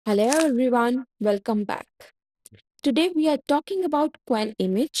Hello everyone, welcome back. Today we are talking about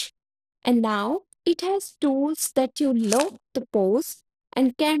Qwen-Image, and now it has tools that you love the pose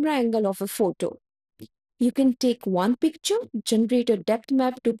and camera angle of a photo. You can take one picture, generate a depth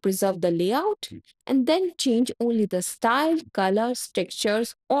map to preserve the layout, and then change only the style, colors,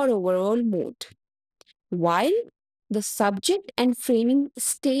 textures, or overall mood, while the subject and framing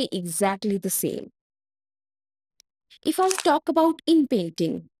stay exactly the same. If I talk about in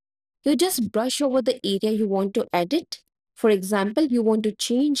painting, you just brush over the area you want to edit. For example, you want to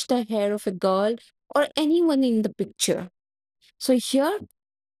change the hair of a girl or anyone in the picture. So here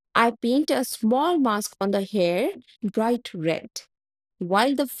I paint a small mask on the hair, bright red,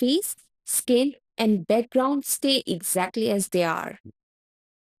 while the face, skin, and background stay exactly as they are.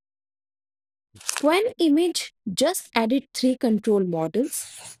 When image just added three control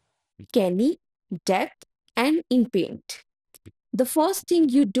models, Canny, depth, and Inpaint. The first thing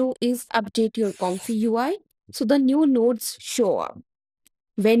you do is update your ComfyUI so the new nodes show up.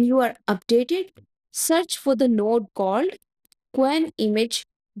 When you are updated, search for the node called Qwen-Image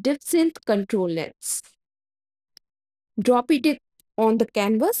DiffSynth ControlNets. Drop it on the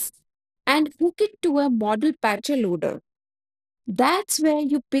canvas and hook it to a model patcher loader. That's where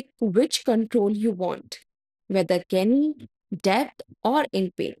you pick which control you want, whether Canny, depth, or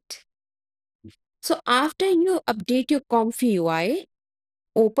in paint. So after you update your ComfyUI,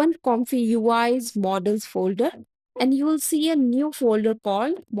 open ComfyUI's models folder and you will see a new folder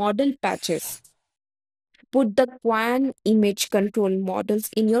called model patches. Put the Qwen image control models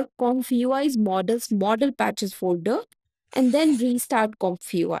in your ComfyUI's models model patches folder and then restart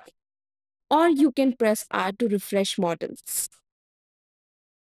ComfyUI. Or you can press R to refresh models.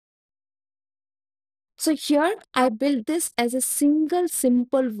 So here I built this as a single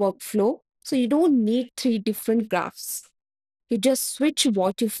simple workflow. So you don't need three different graphs. You just switch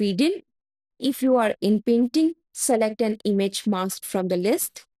what you feed in. If you are in painting, select an image mask from the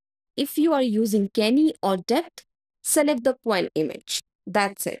list. If you are using Canny or depth, select the Qwen image.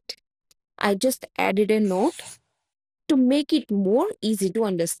 That's it. I just added a note to make it more easy to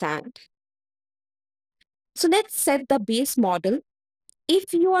understand. So let's set the base model.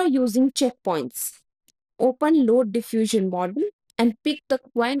 If you are using checkpoints, open load diffusion model and pick the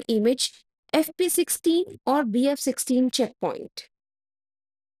Qwen image FP16 or BF16 checkpoint.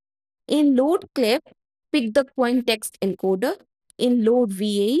 In load clip, pick the Qwen text encoder. In load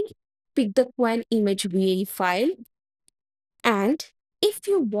VAE, pick the Qwen image VAE file. And if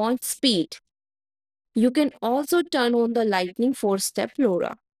you want speed, you can also turn on the lightning 4-step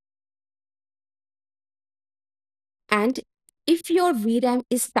LoRa. And if your VRAM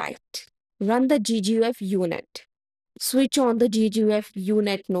is tight, run the GGUF UNet. Switch on the GGUF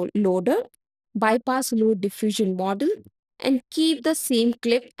UNet loader, bypass load diffusion model, and keep the same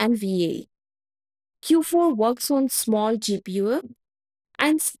clip and VA. Q4 works on small GPU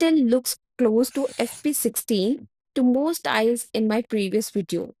and still looks close to FP16 to most eyes in my previous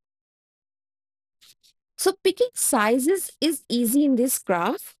video. So picking sizes is easy in this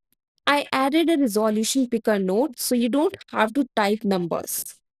graph. I added a resolution picker node so you don't have to type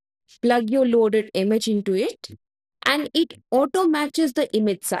numbers. Plug your loaded image into it and it auto matches the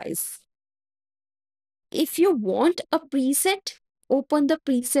image size. If you want a preset, open the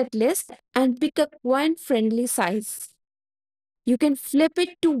preset list and pick a Qwen friendly size. You can flip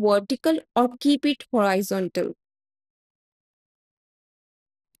it to vertical or keep it horizontal.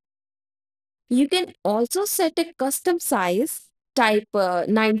 You can also set a custom size, type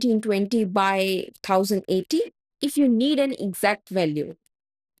 1920 by 1080 if you need an exact value.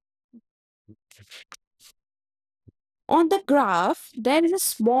 On the graph, there is a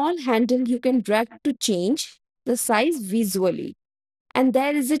small handle you can drag to change the size visually. And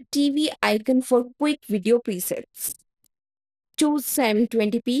there is a TV icon for quick video presets. Choose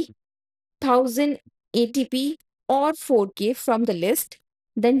 720p, 1080p, or 4K from the list.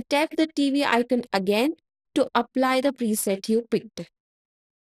 Then tap the TV icon again to apply the preset you picked.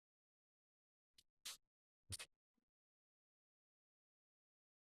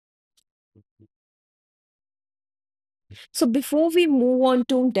 So before we move on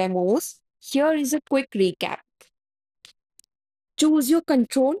to demos, here is a quick recap. Choose your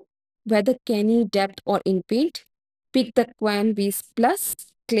control, whether Canny, depth, or Inpaint. Pick the Qwen Base Plus,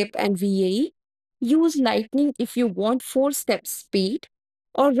 Clip and VAE. Use Lightning if you want 4-step speed,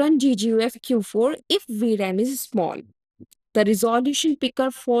 or run GGUF Q4 if VRAM is small. The resolution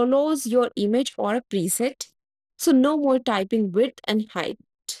picker follows your image or a preset, so no more typing width and height.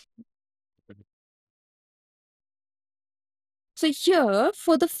 So here,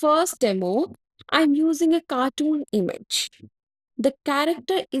 for the first demo, I'm using a cartoon image. The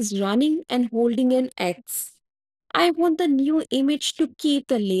character is running and holding an X. I want the new image to keep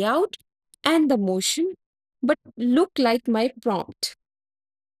the layout and the motion, but look like my prompt.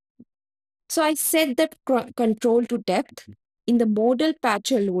 So I set that control to depth. In the model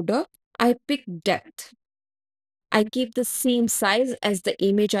patcher loader, I pick depth. I keep the same size as the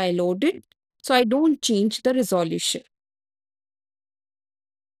image I loaded, so I don't change the resolution.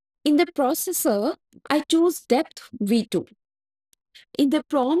 In the processor, I choose depth V2. In the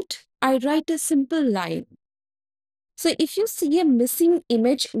prompt, I write a simple line. So if you see a missing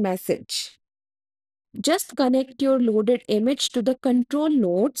image message, just connect your loaded image to the control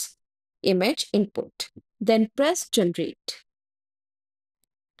node's image input, then press generate.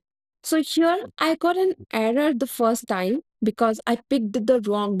 So here I got an error the first time because I picked the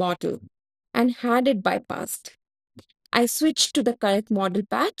wrong model and had it bypassed. I switch to the correct model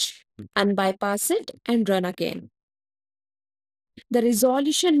patch, unbypass it, and run again. The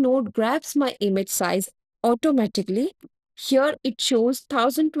resolution node grabs my image size automatically. Here it shows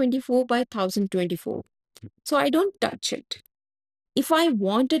 1024 by 1024, so I don't touch it. If I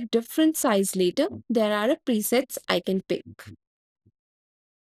want a different size later, there are presets I can pick.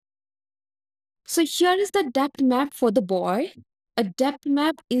 So here is the depth map for the boy. A depth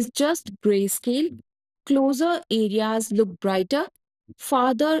map is just grayscale. Closer areas look brighter,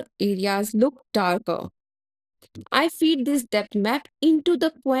 farther areas look darker. I feed this depth map into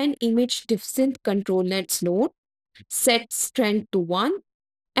the Qwen-Image DiffSynth ControlNets node, set strength to 1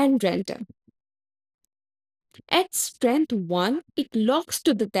 and render. At strength 1, it locks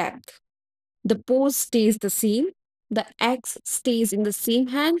to the depth. The pose stays the same, the X stays in the same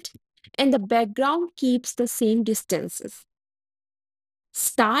hand, and the background keeps the same distances.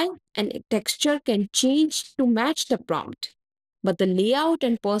 Style and texture can change to match the prompt, but the layout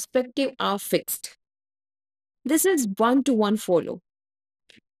and perspective are fixed. This is one-to-one follow.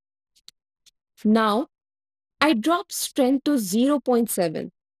 Now, I drop strength to 0.7.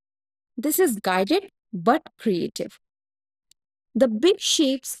 This is guided but creative. The big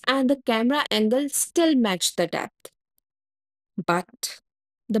shapes and the camera angle still match the depth. But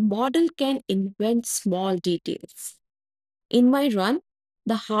the model can invent small details. In my run,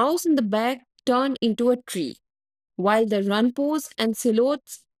 the house in the back turned into a tree, while the run pose and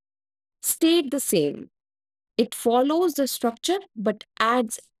silhouettes stayed the same. It follows the structure but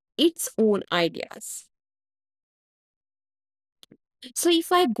adds its own ideas. So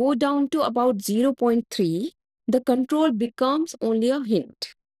if I go down to about 0.3, the control becomes only a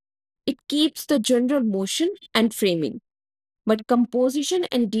hint. It keeps the general motion and framing, but composition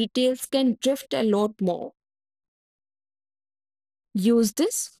and details can drift a lot more. Use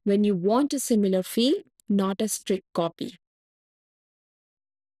this when you want a similar feel, not a strict copy.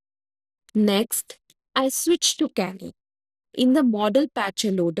 Next, I switch to Canny. In the model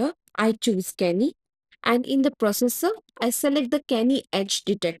patcher loader, I choose Canny, and in the processor, I select the Canny edge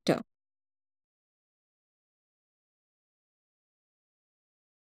detector.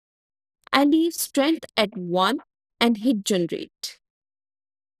 I leave strength at 1 and hit generate.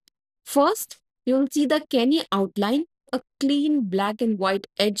 First, you'll see the Canny outline, a clean black and white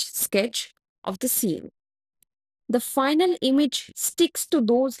edge sketch of the scene. The final image sticks to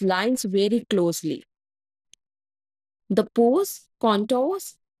those lines very closely. The pose,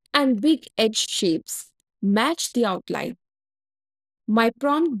 contours, and big edge shapes match the outline. My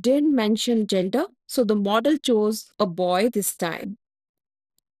prompt didn't mention gender, so the model chose a boy this time.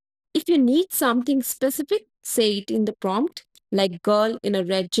 If you need something specific, say it in the prompt, like girl in a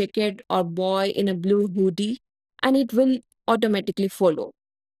red jacket or boy in a blue hoodie, and it will automatically follow.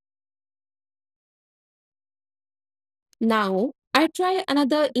 Now, I try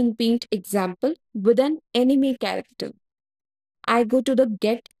another Inpaint example with an anime character. I go to the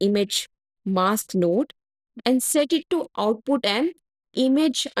Get Image Mask node and set it to output an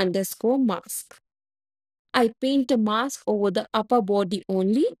image underscore mask. I paint a mask over the upper body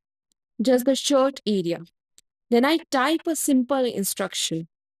only, just the shirt area. Then I type a simple instruction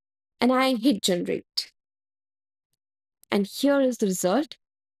and I hit generate. And here is the result.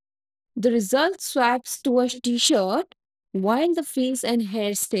 The result swaps to a t-shirt while the face and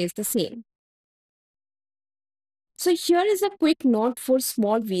hair stays the same. So here is a quick note for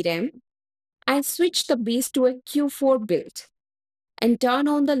small VRAM. I switch the base to a Q4 build and turn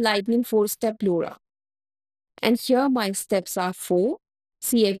on the lightning 4-step LoRa. And here my steps are 4,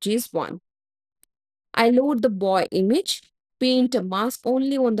 CFG is 1. I load the boy image, paint a mask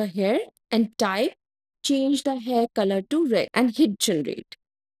only on the hair and type change the hair color to red and hit generate.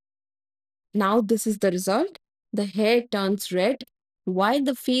 Now this is the result. The hair turns red while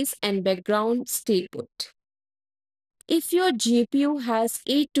the face and background stay put. If your GPU has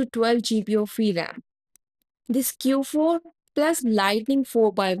 8 to 12 GB of VRAM, this Q4 plus Lightning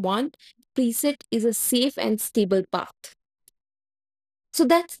 4x1 preset is a safe and stable path. So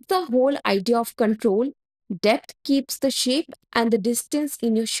that's the whole idea of control. Depth keeps the shape and the distance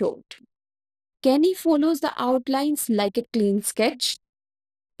in your shot. Canny follows the outlines like a clean sketch.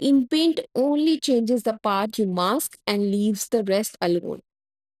 Inpaint only changes the part you mask and leaves the rest alone.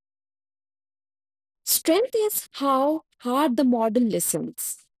 Strength is how hard the model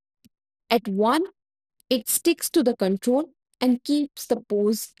listens. At 1, it sticks to the control and keeps the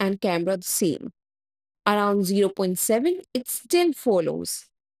pose and camera the same. Around 0.7, it still follows,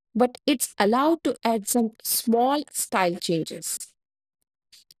 but it's allowed to add some small style changes.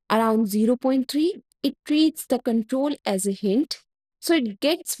 Around 0.3, it treats the control as a hint, so it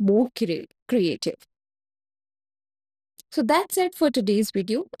gets more creative. So that's it for today's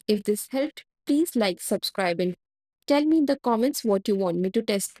video. If this helped, please like, subscribe, and tell me in the comments what you want me to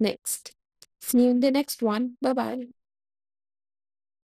test next. See you in the next one. Bye bye.